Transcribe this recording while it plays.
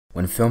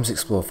When films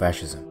explore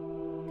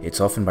fascism,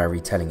 it's often by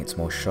retelling its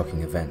most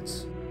shocking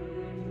events.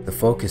 The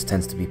focus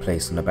tends to be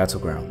placed on the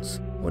battlegrounds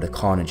or the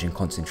carnage in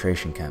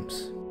concentration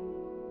camps.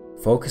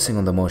 Focusing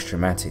on the most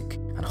dramatic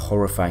and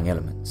horrifying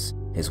elements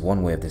is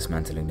one way of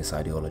dismantling this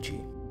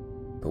ideology.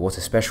 But what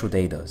A Special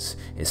Day does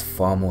is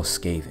far more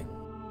scathing.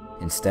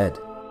 Instead,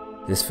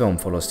 this film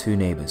follows two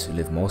neighbours who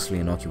live mostly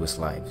innocuous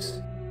lives,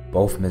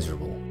 both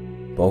miserable,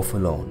 both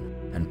alone,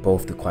 and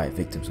both the quiet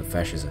victims of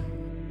fascism.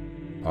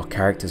 Our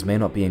characters may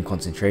not be in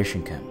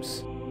concentration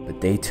camps,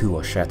 but they too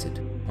are shattered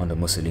under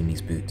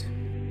Mussolini's boot.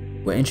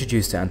 We're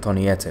introduced to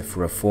Antonietta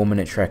through a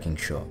 4-minute tracking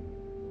shot.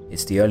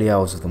 It's the early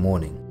hours of the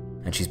morning,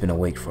 and she's been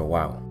awake for a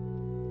while.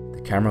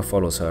 The camera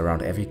follows her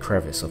around every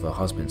crevice of her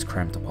husband's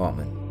cramped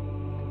apartment.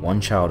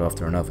 One child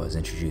after another is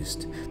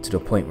introduced, to the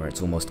point where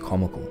it's almost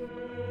comical.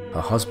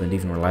 Her husband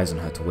even relies on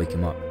her to wake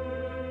him up.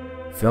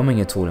 Filming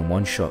it all in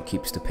one shot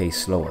keeps the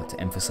pace slower to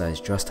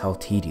emphasize just how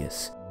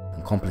tedious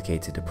and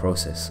complicated the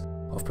process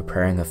of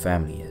preparing a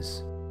family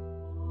is.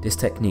 This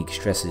technique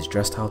stresses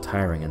just how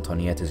tiring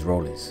Antonietta's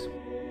role is.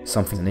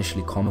 Something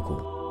initially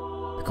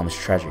comical becomes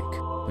tragic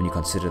when you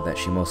consider that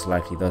she most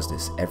likely does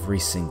this every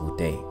single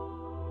day.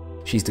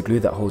 She's the glue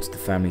that holds the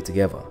family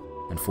together,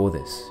 and for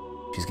this,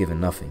 she's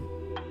given nothing.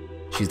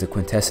 She's the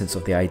quintessence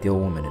of the ideal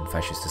woman in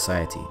fascist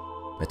society,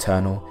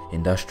 maternal,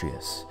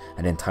 industrious,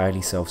 and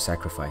entirely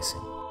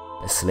self-sacrificing,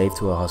 a slave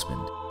to her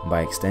husband, and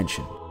by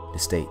extension, the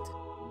state.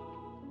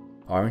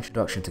 Our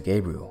introduction to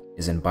Gabriel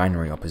is in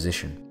binary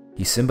opposition.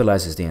 He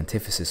symbolizes the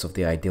antithesis of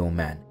the ideal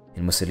man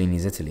in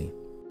Mussolini's Italy,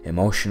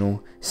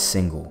 emotional,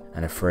 single,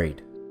 and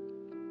afraid.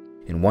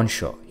 In one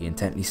shot, he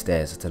intently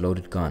stares at a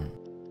loaded gun,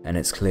 and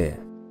it's clear,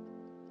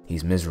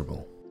 he's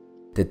miserable.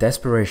 The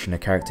desperation the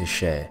characters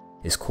share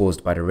is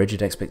caused by the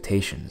rigid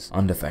expectations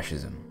under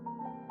fascism,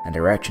 and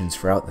their actions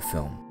throughout the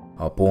film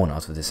are born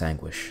out of this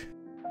anguish.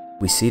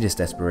 We see this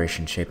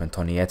desperation shape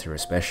Antonietta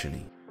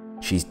especially.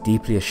 She's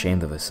deeply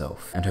ashamed of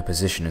herself and her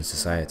position in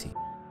society.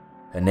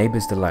 Her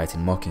neighbours delight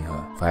in mocking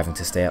her for having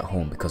to stay at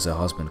home because her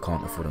husband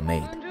can't afford a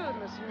maid.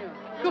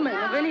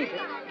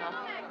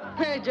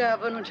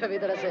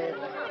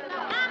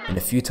 In a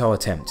futile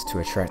attempt to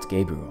attract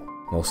Gabriel,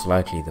 most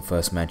likely the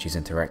first man she's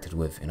interacted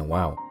with in a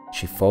while,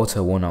 she folds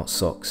her worn-out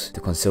socks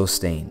to conceal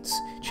stains,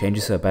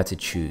 changes her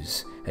battered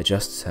shoes,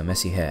 adjusts her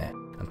messy hair,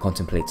 and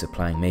contemplates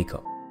applying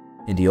makeup.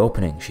 In the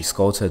opening, she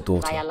scolds her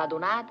daughter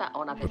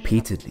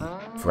repeatedly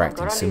for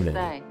acting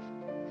similarly.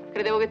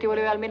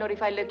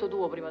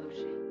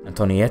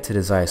 Antonietta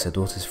desires her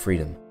daughter's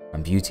freedom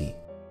and beauty,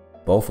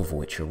 both of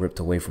which are ripped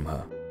away from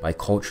her by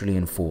culturally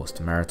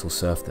enforced marital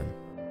serfdom.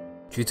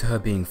 Due to her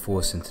being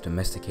forced into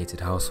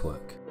domesticated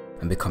housework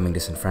and becoming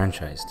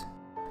disenfranchised,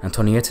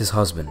 Antonietta's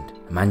husband,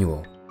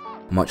 Emmanuel,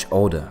 a much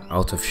older,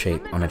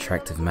 out-of-shape,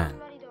 unattractive man,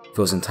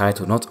 feels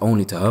entitled not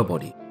only to her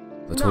body,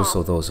 but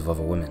also those of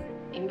other women.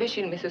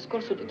 Invece il mese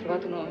scorso ti ho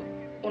trovato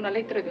una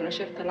lettera di una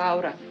certa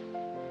Laura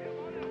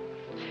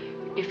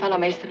che fa la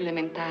maestra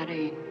elementare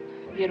in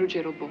via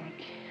Ruggero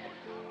Bombi.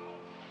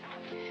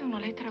 È una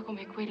lettera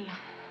come quella,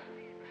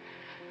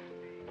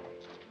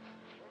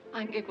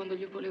 anche quando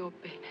gli volevo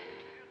bene.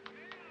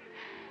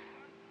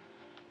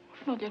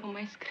 Non gliel'ho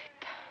mai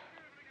scritta.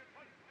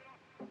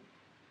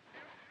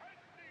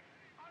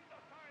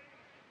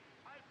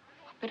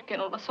 Ma perché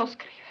non la so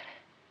scrivere?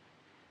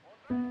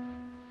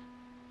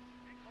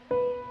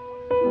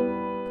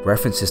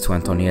 References to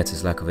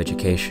Antonietta's lack of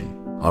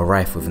education are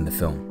rife within the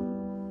film.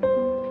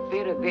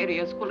 È vero,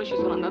 io a scuola ci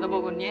sono andata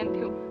poco niente.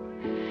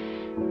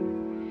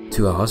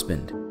 To her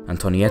husband,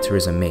 Antonietta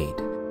is a maid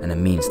and a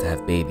means to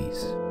have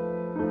babies.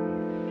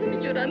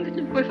 Ignorante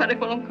gli puoi fare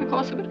qualunque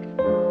cosa perché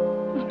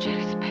non c'è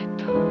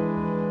rispetto.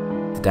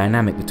 The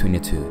dynamic between the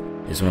two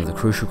is one of the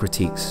crucial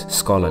critiques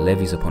Scolas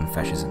levies upon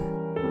fascism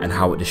and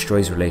how it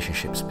destroys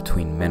relationships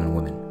between men and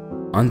women.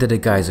 Under the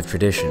guise of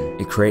tradition,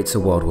 it creates a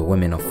world where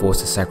women are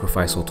forced to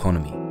sacrifice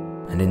autonomy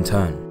and in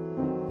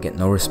turn, get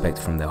no respect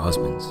from their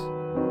husbands.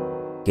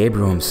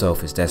 Gabriel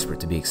himself is desperate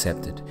to be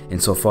accepted,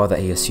 insofar that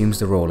he assumes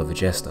the role of a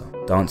jester,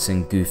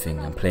 dancing,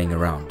 goofing, and playing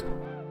around,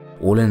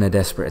 all in a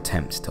desperate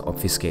attempt to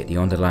obfuscate the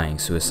underlying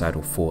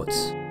suicidal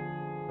thoughts.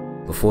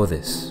 Before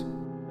this,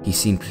 he's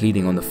seen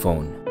pleading on the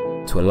phone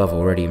to a lover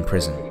already in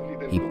prison.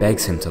 He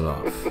begs him to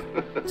laugh,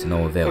 to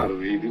no avail.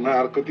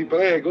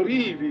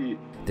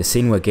 The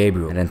scene where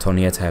Gabriel and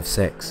Antonietta have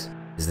sex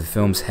is the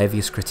film's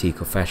heaviest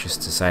critique of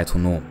fascist societal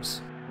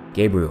norms.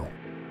 Gabriel,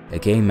 a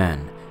gay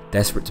man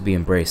desperate to be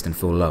embraced and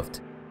feel loved,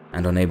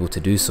 and unable to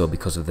do so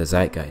because of the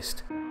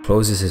zeitgeist,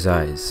 closes his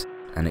eyes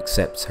and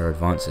accepts her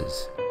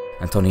advances.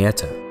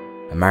 Antonietta,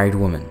 a married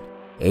woman,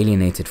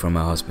 alienated from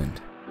her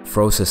husband,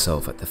 throws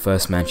herself at the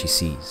first man she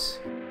sees.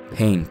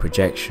 Pain,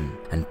 projection,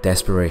 and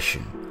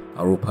desperation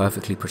are all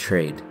perfectly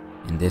portrayed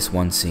in this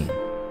one scene.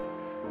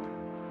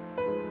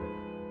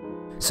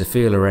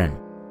 Sophia Loren,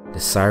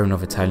 the siren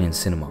of Italian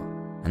cinema,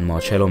 and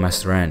Marcello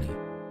Mastroianni,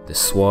 the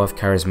suave,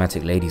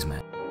 charismatic ladies'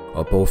 man,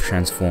 are both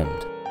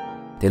transformed.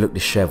 They look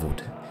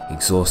disheveled,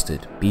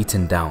 exhausted,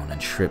 beaten down,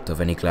 and stripped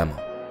of any glamour.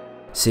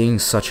 Seeing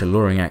such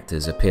alluring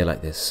actors appear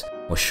like this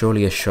was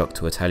surely a shock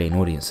to Italian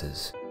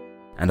audiences.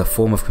 and a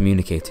form of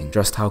communicating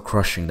just how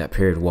crushing that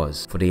period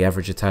was for the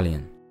average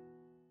Italian.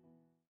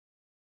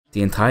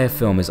 The entire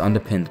film is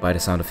underpinned by the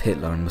sound of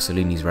Hitler and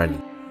Mussolini's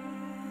rally.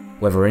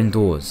 Whether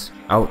indoors,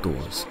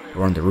 outdoors,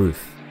 or on the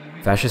roof,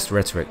 fascist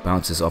rhetoric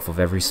bounces off of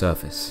every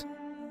surface.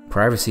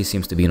 Privacy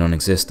seems to be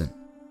non-existent.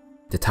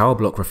 The tower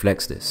block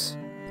reflects this.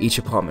 Each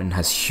apartment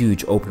has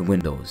huge open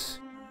windows,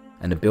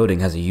 and the building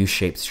has a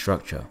U-shaped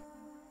structure.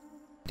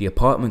 The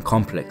apartment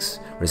complex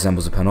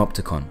resembles a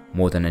panopticon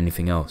more than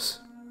anything else,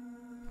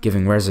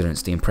 giving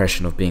residents the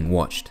impression of being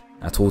watched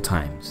at all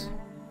times.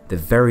 The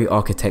very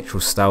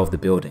architectural style of the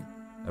building,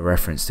 a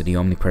reference to the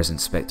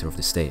omnipresent spectre of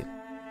the state.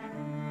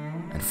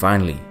 And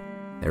finally,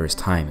 there is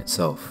time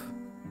itself.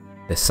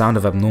 The sound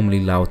of abnormally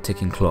loud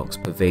ticking clocks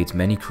pervades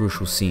many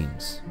crucial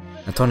scenes.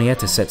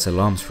 Antonietta sets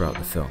alarms throughout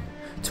the film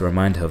to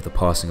remind her of the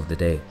passing of the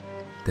day.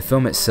 The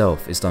film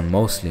itself is done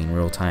mostly in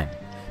real time,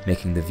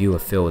 making the viewer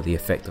feel the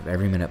effect of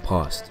every minute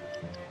passed.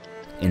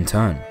 In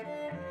turn,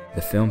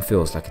 the film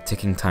feels like a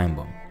ticking time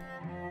bomb.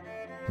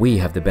 We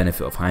have the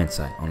benefit of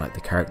hindsight, unlike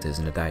the characters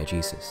in the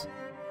diegesis.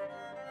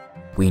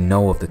 We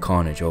know of the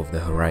carnage over the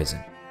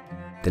horizon.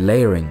 The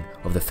layering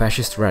of the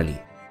fascist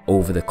rally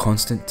over the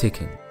constant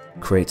ticking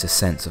creates a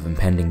sense of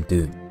impending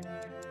doom.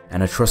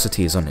 An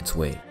atrocity is on its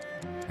way,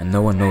 and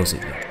no one knows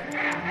it yet.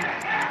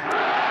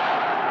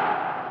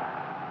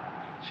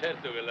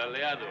 Certo che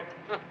l'alleato,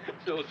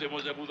 se lo siamo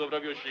saputo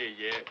proprio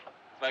scegliere,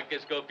 fa che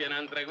scoppia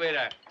un'altra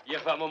guerra, gli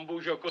famo un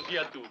bucio così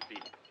a tutti.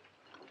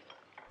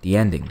 The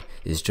ending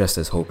is just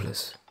as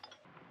hopeless.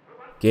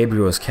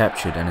 Gabrielle is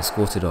captured and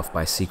escorted off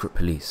by secret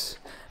police,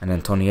 and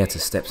Antonietta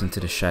steps into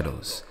the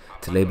shadows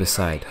to lay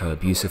beside her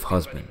abusive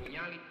husband.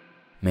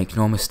 Make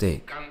no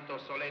mistake,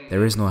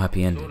 there is no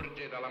happy ending,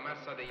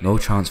 no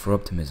chance for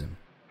optimism,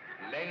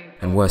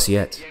 and worse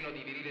yet,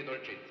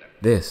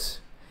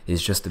 this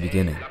is just the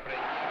beginning.